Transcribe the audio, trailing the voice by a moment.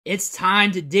It's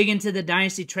time to dig into the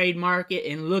Dynasty trade market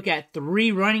and look at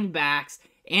 3 running backs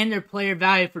and their player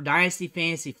value for Dynasty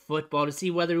Fantasy Football to see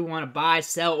whether we want to buy,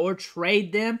 sell, or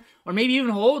trade them, or maybe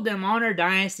even hold them on our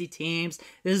Dynasty teams.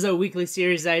 This is a weekly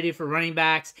series that I do for running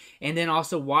backs, and then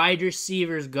also wide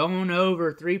receivers, going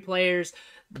over 3 players'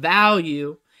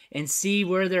 value and see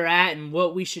where they're at and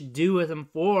what we should do with them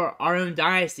for our own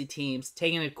Dynasty teams,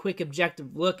 taking a quick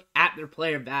objective look at their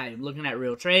player value. I'm looking at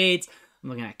real trades, I'm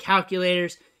looking at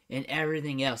calculators, and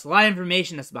everything else. A lot of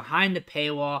information that's behind the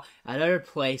paywall at other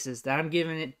places that I'm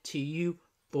giving it to you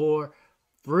for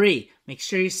free. Make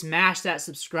sure you smash that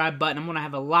subscribe button. I'm going to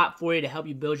have a lot for you to help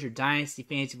you build your Dynasty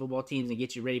Fantasy Football teams and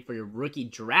get you ready for your rookie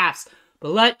drafts.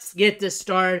 But let's get this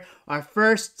started. Our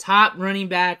first top running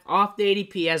back off the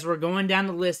ADP as we're going down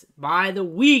the list by the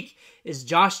week is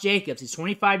Josh Jacobs. He's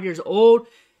 25 years old,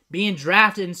 being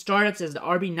drafted in startups as the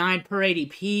RB9 per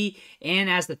ADP and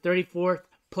as the 34th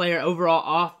player overall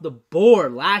off the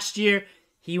board. Last year,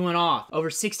 he went off. Over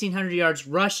 1,600 yards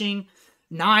rushing,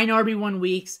 9 RB1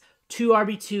 weeks, 2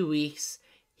 RB2 weeks.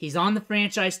 He's on the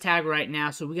franchise tag right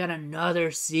now, so we got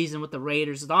another season with the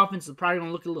Raiders. His offense is probably going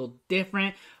to look a little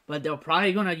different, but they're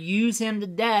probably going to use him to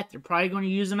death. They're probably going to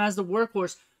use him as the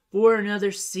workhorse for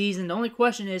another season. The only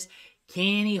question is,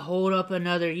 can he hold up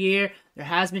another year? There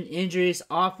has been injuries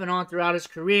off and on throughout his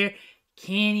career.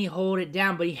 Can he hold it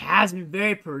down? But he has been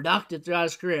very productive throughout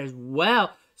his career as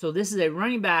well. So this is a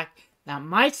running back that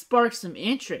might spark some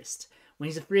interest. When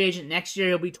he's a free agent next year,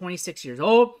 he'll be 26 years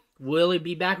old. Will he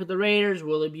be back with the Raiders?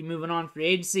 Will he be moving on free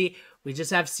agency? We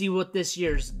just have to see what this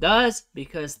year's does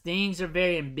because things are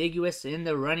very ambiguous in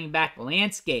the running back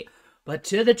landscape. But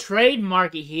to the trade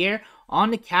market here, on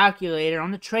the calculator,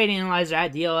 on the trade analyzer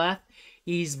at DLF,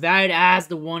 he's valued as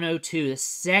the 102, the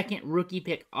second rookie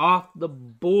pick off the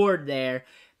board there.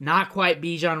 Not quite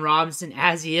Bijan Robinson,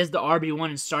 as he is the RB1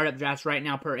 in startup drafts right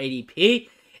now per ADP.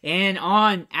 And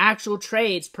on actual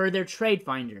trades per their trade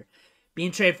finder,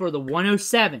 being traded for the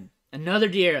 107. Another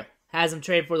deal has him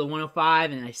traded for the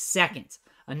 105 and a second.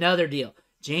 Another deal,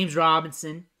 James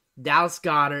Robinson, Dallas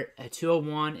Goedert, a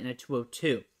 201 and a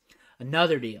 202.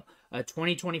 Another deal, a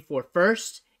 2024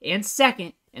 first and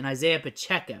second, and Isaiah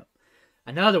Pacheco.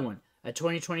 Another one, a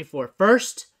 2024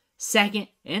 first, second,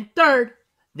 and third,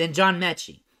 then John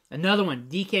Mechie. Another one,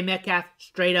 DK Metcalf,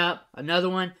 straight up. Another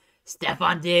one,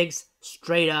 Stephon Diggs,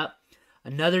 straight up.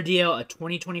 Another deal, a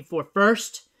 2024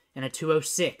 first and a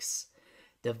 206.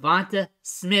 Devonta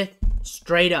Smith,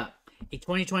 straight up. A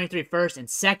 2023 first and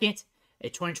second, a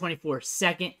 2024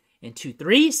 second, and 2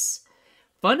 threes.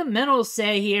 Fundamentals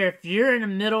say here, if you're in the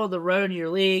middle of the road in your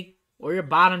league, or you're a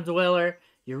bottom dweller,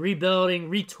 you're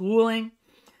rebuilding, retooling,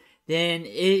 then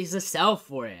it's a sell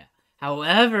for you.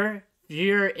 However, if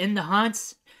you're in the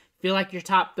hunts, feel like you're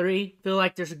top 3, feel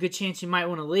like there's a good chance you might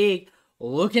win a league,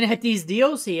 looking at these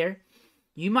deals here,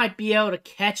 you might be able to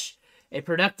catch a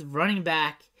productive running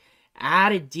back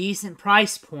at a decent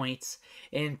price point.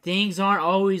 And things aren't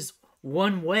always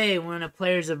one way when a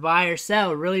player's a buy or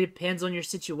sell. It really depends on your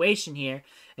situation here.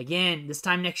 Again, this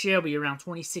time next year, he'll be around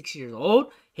 26 years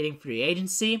old, hitting free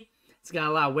agency. It's got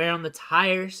a lot of wear on the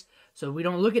tires, so we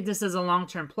don't look at this as a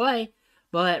long-term play.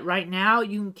 But right now,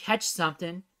 you can catch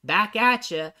something back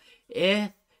at you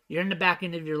if you're in the back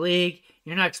end of your league.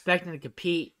 You're not expecting to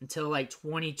compete until like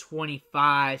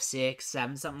 2025, 6,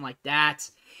 7, something like that.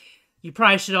 You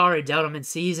probably should have already dealt them in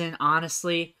season,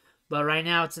 honestly. But right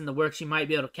now, it's in the works. You might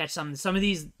be able to catch something. Some of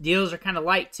these deals are kind of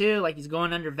light, too. Like he's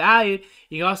going undervalued.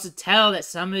 You can also tell that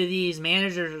some of these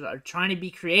managers are trying to be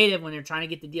creative when they're trying to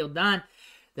get the deal done.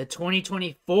 The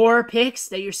 2024 picks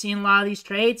that you're seeing a lot of these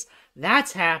trades,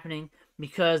 that's happening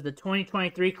because the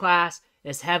 2023 class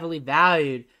is heavily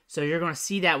valued. So you're going to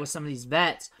see that with some of these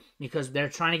vets because they're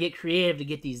trying to get creative to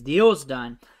get these deals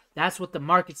done. That's what the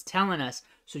market's telling us.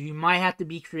 So you might have to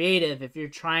be creative if you're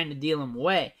trying to deal them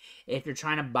away. If you're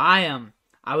trying to buy them,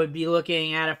 I would be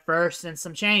looking at a first and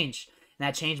some change. And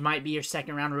that change might be your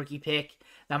second round rookie pick.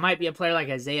 That might be a player like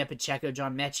Isaiah Pacheco,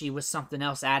 John Mechie with something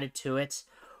else added to it.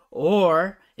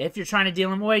 Or if you're trying to deal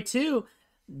them away too,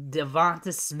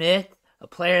 Devonta Smith, a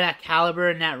player that caliber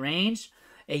in that range.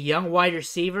 A young wide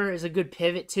receiver is a good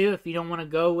pivot too if you don't want to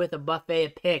go with a buffet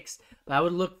of picks. But I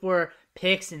would look for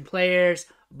picks and players,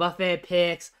 buffet of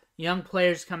picks, young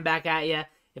players come back at you.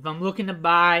 If I'm looking to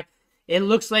buy, it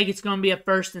looks like it's going to be a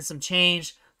first and some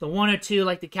change. The 102,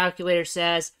 like the calculator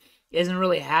says, isn't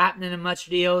really happening in much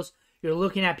deals. You're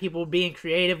looking at people being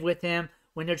creative with him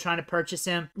when they're trying to purchase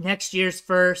him. Next year's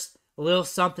first, a little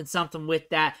something with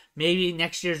that. Maybe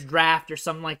next year's draft or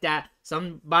something like that.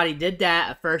 Somebody did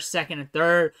that, a first, second, and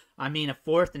third. I mean, a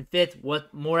fourth and fifth.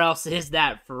 What more else is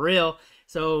that for real?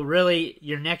 So really,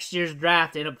 your next year's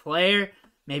draft in a player,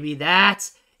 maybe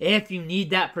that's if you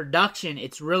need that production.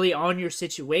 It's really on your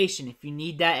situation. If you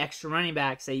need that extra running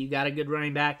back, say you got a good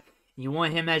running back, and you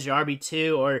want him as your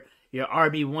RB2 or your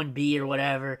RB1B or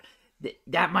whatever,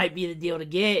 that might be the deal to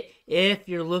get if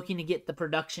you're looking to get the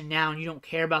production now and you don't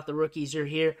care about the rookies. You're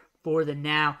here for the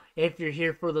now. If you're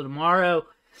here for the tomorrow,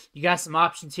 you got some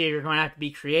options here. You're going to have to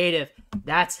be creative.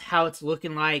 That's how it's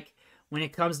looking like when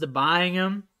it comes to buying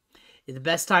them. The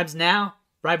best time's now,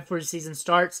 right before the season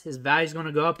starts. His value's going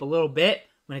to go up a little bit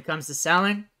when it comes to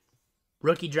selling.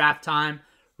 Rookie draft time.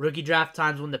 Rookie draft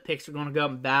time's when the picks are going to go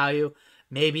up in value.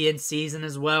 Maybe in season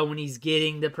as well when he's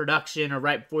getting the production or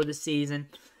right before the season.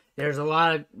 There's a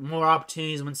lot of more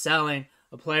opportunities when selling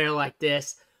a player like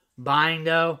this. Buying,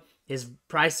 though, his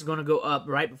price is going to go up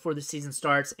right before the season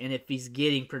starts, and if he's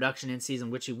getting production in season,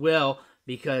 which he will,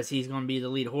 because he's going to be the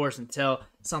lead horse until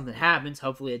something happens.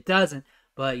 Hopefully it doesn't,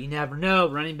 but you never know.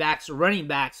 Running backs are running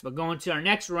backs. But going to our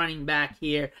next running back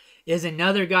here is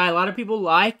another guy a lot of people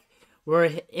like.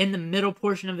 We're in the middle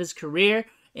portion of his career,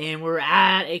 and we're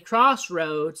at a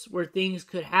crossroads where things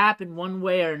could happen one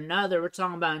way or another. We're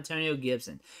talking about Antonio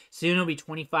Gibson. Soon he'll be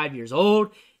 25 years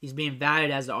old. He's being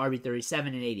valued as the RB37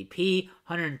 in ADP,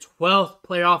 112th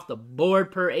player off the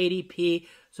board per ADP.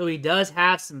 So he does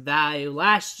have some value.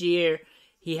 Last year,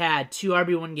 he had 2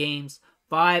 RB1 games,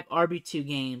 5 RB2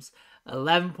 games,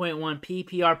 11.1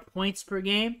 PPR points per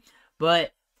game,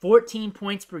 but 14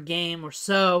 points per game or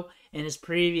so in his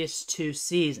previous 2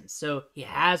 seasons. So he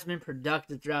has been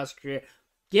productive throughout his career,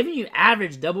 giving you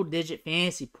average double-digit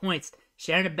fantasy points,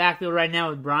 sharing the backfield right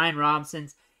now with Brian Robinson.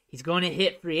 He's going to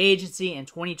hit free agency in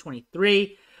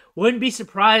 2023. Wouldn't be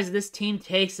surprised if this team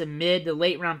takes a mid to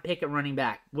late round pick at running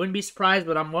back. Wouldn't be surprised,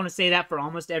 but I'm going to say that for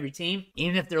almost every team.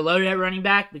 Even if they're loaded at running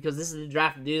back, because this is the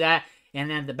draft to do that, and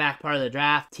then the back part of the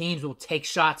draft, teams will take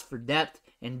shots for depth,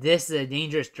 and this is a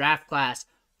dangerous draft class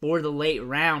for the late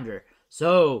rounder.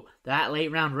 So that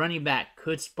late round running back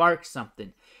could spark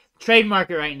something. Trade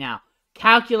market right now,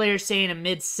 calculator saying a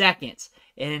mid-second.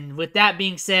 And with that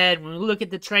being said, when we look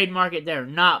at the trade market, there are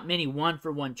not many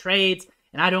one-for-one trades.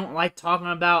 And I don't like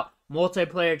talking about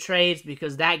multiplayer trades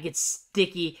because that gets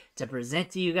sticky to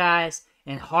present to you guys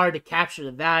and hard to capture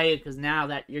the value because now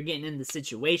that you're getting into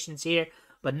situations here.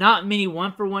 But not many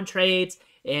one-for-one trades,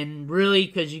 and really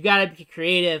because you got to be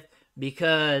creative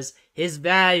because his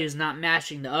value is not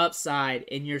matching the upside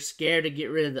and you're scared to get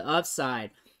rid of the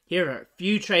upside. Here are a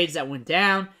few trades that went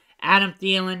down. Adam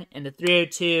Thielen in the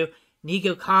 302,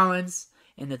 Nico Collins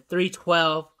in the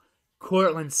 312,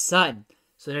 Cortland Sutton.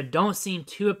 So they don't seem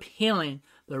too appealing,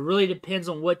 but it really depends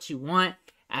on what you want.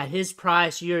 At his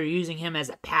price, you're using him as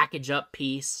a package-up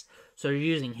piece. So you're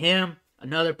using him,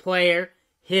 another player,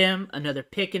 him, another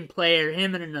pick and player,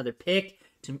 him and another pick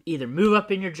to either move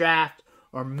up in your draft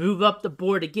or move up the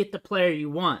board to get the player you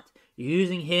want. You're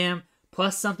using him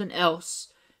plus something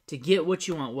else to get what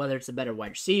you want, whether it's a better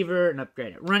wide receiver, an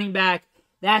upgrade at running back.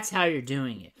 That's how you're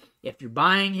doing it. If you're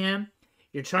buying him,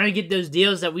 you're trying to get those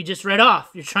deals that we just read off.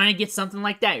 You're trying to get something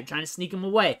like that. You're trying to sneak them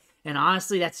away. And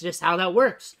honestly, that's just how that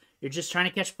works. You're just trying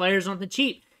to catch players on the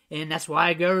cheap. And that's why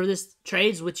I go over this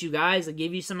trades with you guys and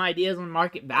give you some ideas on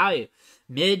market value.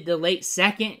 Mid to late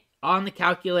second on the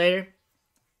calculator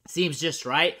seems just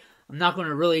right. I'm not going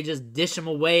to really just dish him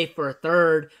away for a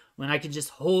third when I can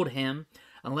just hold him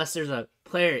unless there's a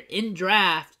player in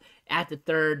draft at the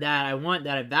third that I want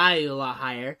that I value a lot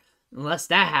higher. Unless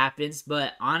that happens,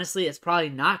 but honestly, it's probably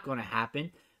not going to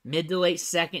happen. Mid to late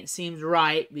second seems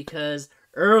right because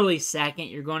early second,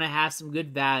 you're going to have some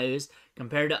good values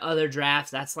compared to other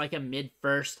drafts. That's like a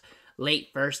mid-first,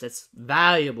 late-first that's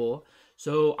valuable.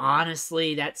 So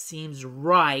honestly, that seems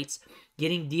right.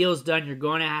 Getting deals done, you're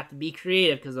going to have to be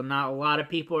creative because not a lot of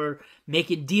people are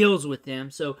making deals with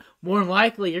them. So more than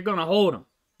likely, you're going to hold them.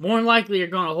 More than likely, you're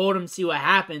going to hold them and see what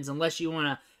happens unless you want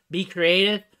to be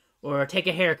creative or take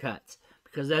a haircut,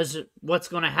 because that's what's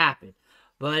going to happen.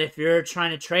 But if you're trying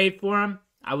to trade for him,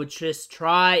 I would just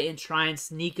try and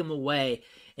sneak him away.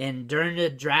 And during the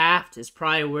draft is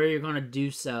probably where you're going to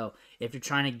do so if you're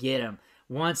trying to get him.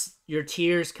 Once your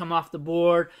tiers come off the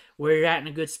board, where you're at in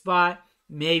a good spot,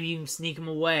 maybe you can sneak him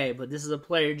away. But this is a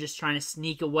player you're just trying to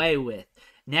sneak away with.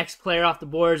 Next player off the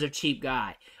board is a cheap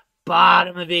guy.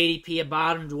 Bottom of ADP, a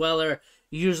bottom dweller.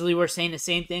 Usually we're saying the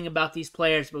same thing about these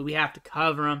players, but we have to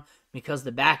cover them because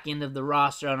the back end of the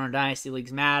roster on our Dynasty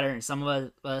leagues matter, and some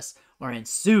of us are in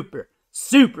super,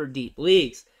 super deep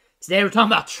leagues. Today we're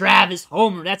talking about Travis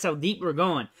Homer. That's how deep we're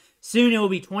going. Soon he will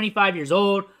be 25 years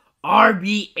old,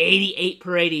 RB 88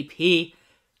 per ADP,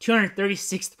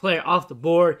 236th player off the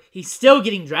board. He's still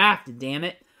getting drafted, damn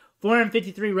it.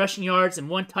 453 rushing yards and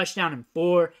 1 touchdown in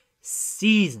 4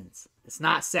 seasons. It's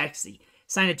not sexy.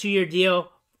 Signed a 2-year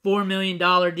deal, $4 million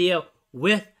deal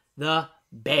with the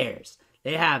Bears.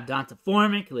 They have Donta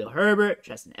Foreman, Khalil Herbert,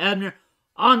 Trestan Ebner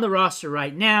on the roster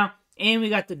right now. And we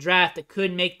got the draft that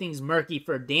could make things murky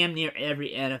for damn near every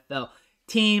NFL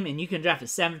team. And you can draft a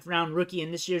 7th-round rookie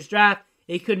in this year's draft.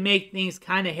 It could make things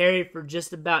kind of hairy for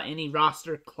just about any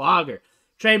roster clogger.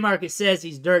 Trade market says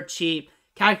he's dirt cheap.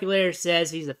 Calculator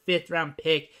says he's a 5th-round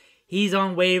pick. He's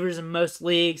on waivers in most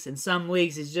leagues. In some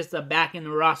leagues, he's just a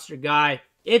back-in-the-roster guy.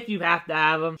 If you have to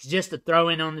have him, he's just a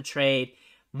throw-in on the trade.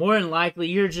 More than likely,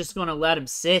 you're just going to let him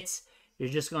sit. You're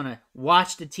just going to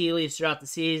watch the tea leaves throughout the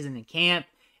season in camp.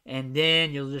 And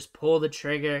then you'll just pull the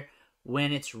trigger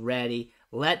when it's ready.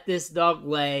 Let this dog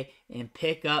lay and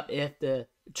pick up if the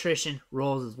attrition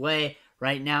rolls his way.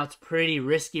 Right now, it's pretty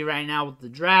risky right now with the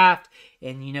draft.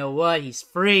 And you know what? He's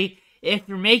free. If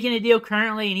you're making a deal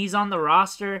currently and he's on the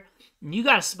roster, and you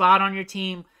got a spot on your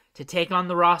team to take on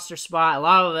the roster spot, a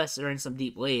lot of us are in some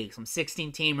deep leagues, some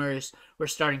 16-teamers. We're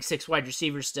starting 6 wide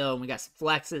receivers still, and we got some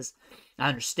flexes. I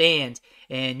understand.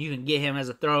 And you can get him as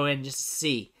a throw-in just to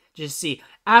see. Just see.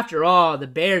 After all, the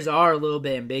Bears are a little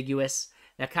bit ambiguous.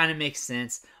 That kind of makes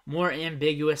sense. More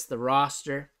ambiguous the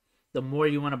roster, the more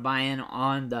you want to buy in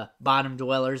on the bottom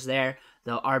dwellers there,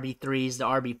 the RB3s, the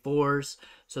RB4s.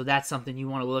 So that's something you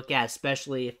want to look at,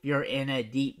 especially if you're in a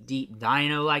deep, deep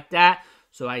dyno like that.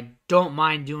 So I don't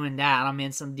mind doing that. I'm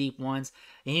in some deep ones.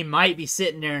 And he might be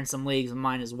sitting there in some leagues of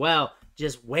mine as well,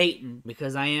 just waiting,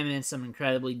 because I am in some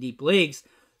incredibly deep leagues.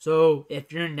 So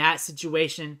if you're in that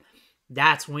situation,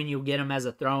 that's when you'll get him as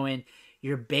a throw-in.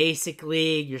 Your basic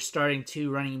league, you're starting 2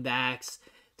 running backs,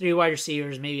 3 wide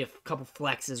receivers, maybe a couple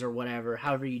flexes or whatever,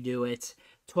 however you do it.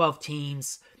 12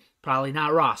 teams, probably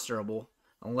not rosterable,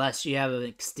 unless you have an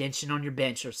extension on your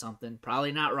bench or something.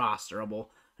 Probably not rosterable.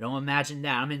 I don't imagine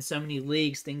that. I'm in so many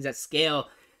leagues, things that scale.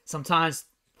 Sometimes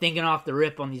thinking off the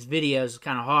rip on these videos is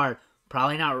kind of hard.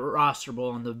 Probably not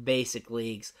rosterable on the basic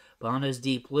leagues, but on those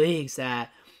deep leagues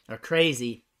that are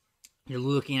crazy, you're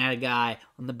looking at a guy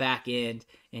on the back end,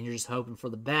 and you're just hoping for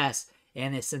the best.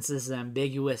 And since this is an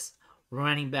ambiguous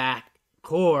running back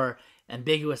core,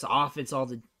 ambiguous offense all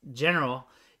the general,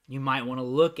 you might want to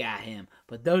look at him.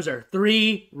 But those are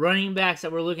 3 running backs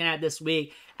that we're looking at this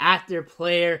week at their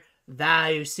player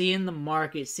value, seeing the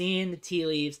market, seeing the tea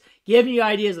leaves, giving you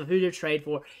ideas of who to trade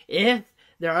for. If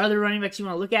there are other running backs you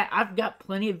want to look at, I've got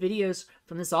plenty of videos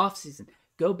from this offseason.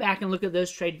 Go back and look at those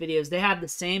trade videos. They have the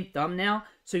same thumbnail,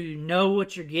 so you know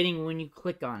what you're getting when you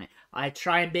click on it. I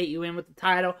try and bait you in with the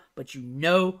title, but you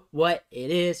know what it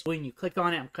is. When you click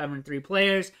on it, I'm covering 3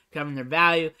 players, covering their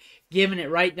value, giving it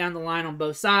right down the line on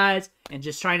both sides, and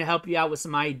just trying to help you out with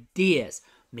some ideas.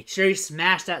 Make sure you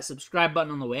smash that subscribe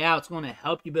button on the way out. It's going to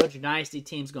help you build your Dynasty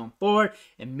teams going forward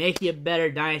and make you a better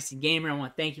Dynasty gamer. I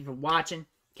want to thank you for watching.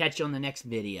 Catch you on the next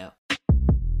video.